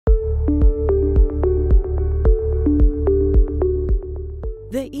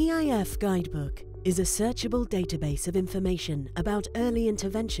The EIF Guidebook is a searchable database of information about early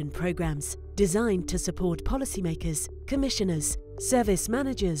intervention programs designed to support policymakers, commissioners, service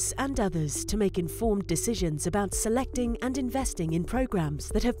managers and others to make informed decisions about selecting and investing in programs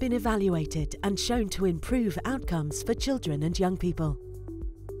that have been evaluated and shown to improve outcomes for children and young people.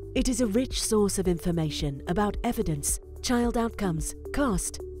 It is a rich source of information about evidence, child outcomes,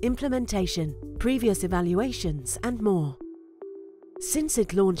 cost, implementation, previous evaluations and more. Since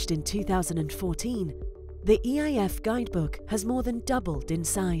it launched in 2014, the EIF Guidebook has more than doubled in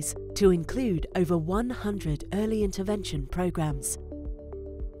size to include over 100 early intervention programs.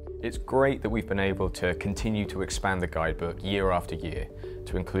 It's great that we've been able to continue to expand the guidebook year after year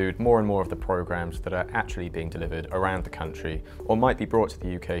to include more and more of the programs that are actually being delivered around the country or might be brought to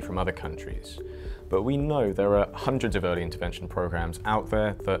the UK from other countries. But we know there are hundreds of early intervention programs out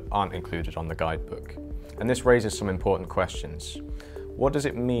there that aren't included on the guidebook. And this raises some important questions. What does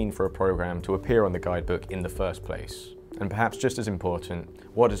it mean for a program to appear on the guidebook in the first place? And perhaps just as important,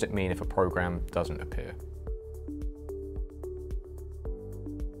 what does it mean if a program doesn't appear?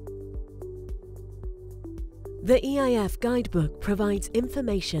 The EIF Guidebook provides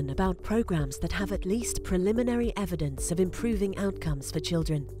information about programs that have at least preliminary evidence of improving outcomes for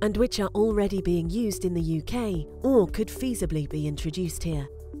children and which are already being used in the UK or could feasibly be introduced here.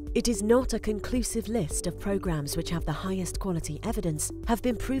 It is not a conclusive list of programs which have the highest quality evidence, have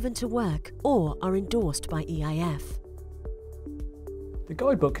been proven to work or are endorsed by EIF. The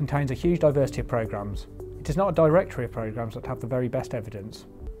guidebook contains a huge diversity of programs. It is not a directory of programs that have the very best evidence.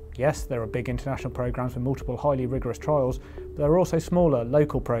 Yes, there are big international programs with multiple highly rigorous trials, but there are also smaller,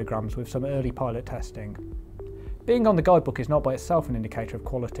 local programs with some early pilot testing. Being on the guidebook is not by itself an indicator of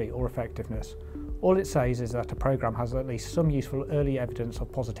quality or effectiveness. All it says is that a program has at least some useful early evidence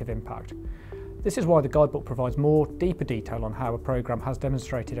of positive impact. This is why the guidebook provides more, deeper detail on how a program has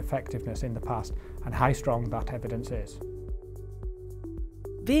demonstrated effectiveness in the past and how strong that evidence is.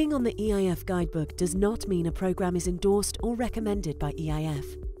 Being on the EIF Guidebook does not mean a program is endorsed or recommended by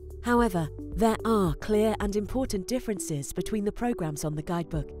EIF. However, there are clear and important differences between the programs on the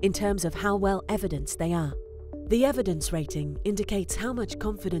guidebook in terms of how well evidenced they are. The evidence rating indicates how much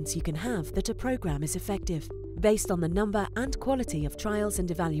confidence you can have that a program is effective, based on the number and quality of trials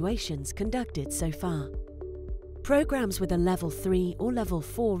and evaluations conducted so far. Programs with a Level 3 or Level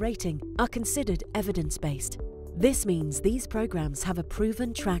 4 rating are considered evidence-based. This means these programs have a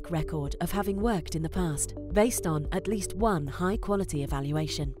proven track record of having worked in the past, based on at least one high-quality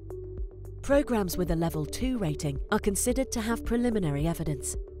evaluation. Programs with a Level 2 rating are considered to have preliminary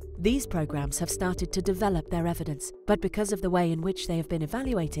evidence. These programs have started to develop their evidence, but because of the way in which they have been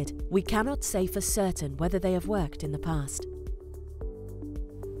evaluated, we cannot say for certain whether they have worked in the past.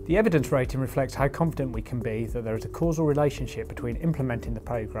 The evidence rating reflects how confident we can be that there is a causal relationship between implementing the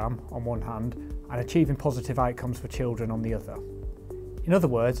programme on one hand and achieving positive outcomes for children on the other. In other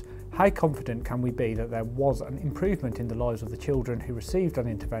words, how confident can we be that there was an improvement in the lives of the children who received an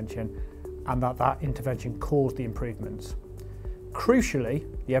intervention and that intervention caused the improvements? Crucially,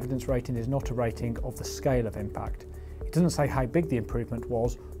 the evidence rating is not a rating of the scale of impact. It doesn't say how big the improvement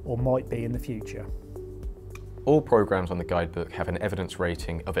was or might be in the future. All programs on the guidebook have an evidence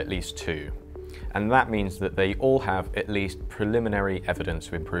rating of at least 2, and that means that they all have at least preliminary evidence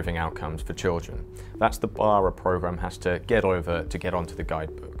of improving outcomes for children. That's the bar a program has to get over to get onto the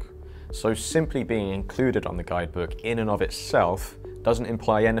guidebook. So simply being included on the guidebook in and of itself doesn't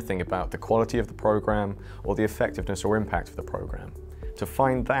imply anything about the quality of the program or the effectiveness or impact of the program. To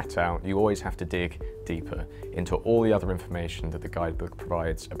find that out, you always have to dig deeper into all the other information that the guidebook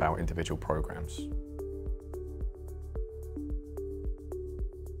provides about individual programs.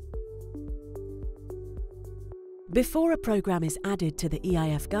 Before a program is added to the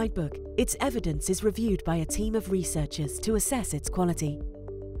EIF Guidebook, its evidence is reviewed by a team of researchers to assess its quality.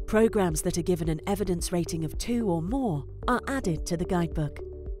 Programs that are given an evidence rating of 2 or more are added to the guidebook.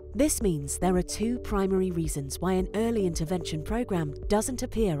 This means there are 2 primary reasons why an early intervention program doesn't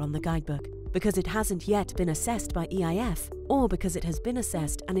appear on the guidebook: because it hasn't yet been assessed by EIF, or because it has been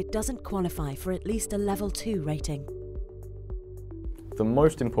assessed and it doesn't qualify for at least a Level 2 rating. The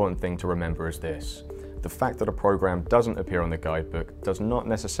most important thing to remember is this: the fact that a program doesn't appear on the guidebook does not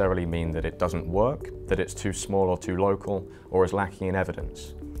necessarily mean that it doesn't work, that it's too small or too local, or is lacking in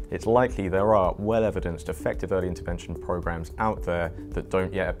evidence. It's likely there are well-evidenced effective early intervention programs out there that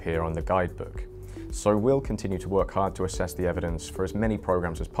don't yet appear on the guidebook. So we'll continue to work hard to assess the evidence for as many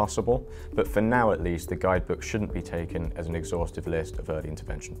programs as possible, but for now at least, the guidebook shouldn't be taken as an exhaustive list of early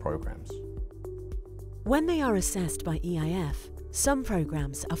intervention programs. When they are assessed by EIF, Some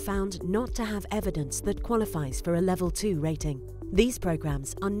programs are found not to have evidence that qualifies for a Level 2 rating. These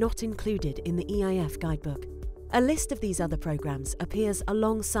programs are not included in the EIF Guidebook. A list of these other programs appears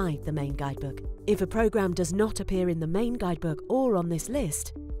alongside the main guidebook. If a program does not appear in the main guidebook or on this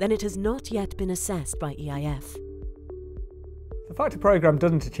list, then it has not yet been assessed by EIF. The fact a program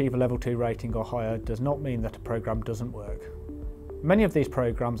doesn't achieve a Level 2 rating or higher does not mean that a program doesn't work. Many of these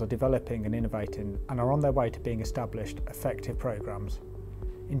programs are developing and innovating and are on their way to being established, effective programs.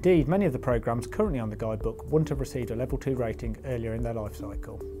 Indeed, many of the programs currently on the guidebook wouldn't have received a Level 2 rating earlier in their life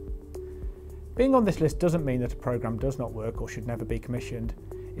cycle. Being on this list doesn't mean that a program does not work or should never be commissioned.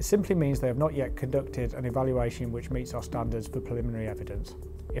 It simply means they have not yet conducted an evaluation which meets our standards for preliminary evidence.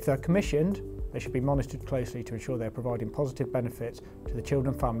 If they're commissioned, they should be monitored closely to ensure they're providing positive benefits to the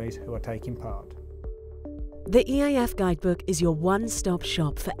children and families who are taking part. The EIF Guidebook is your one-stop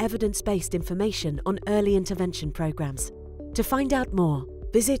shop for evidence-based information on early intervention programs. To find out more,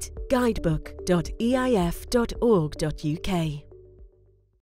 visit guidebook.eif.org.uk.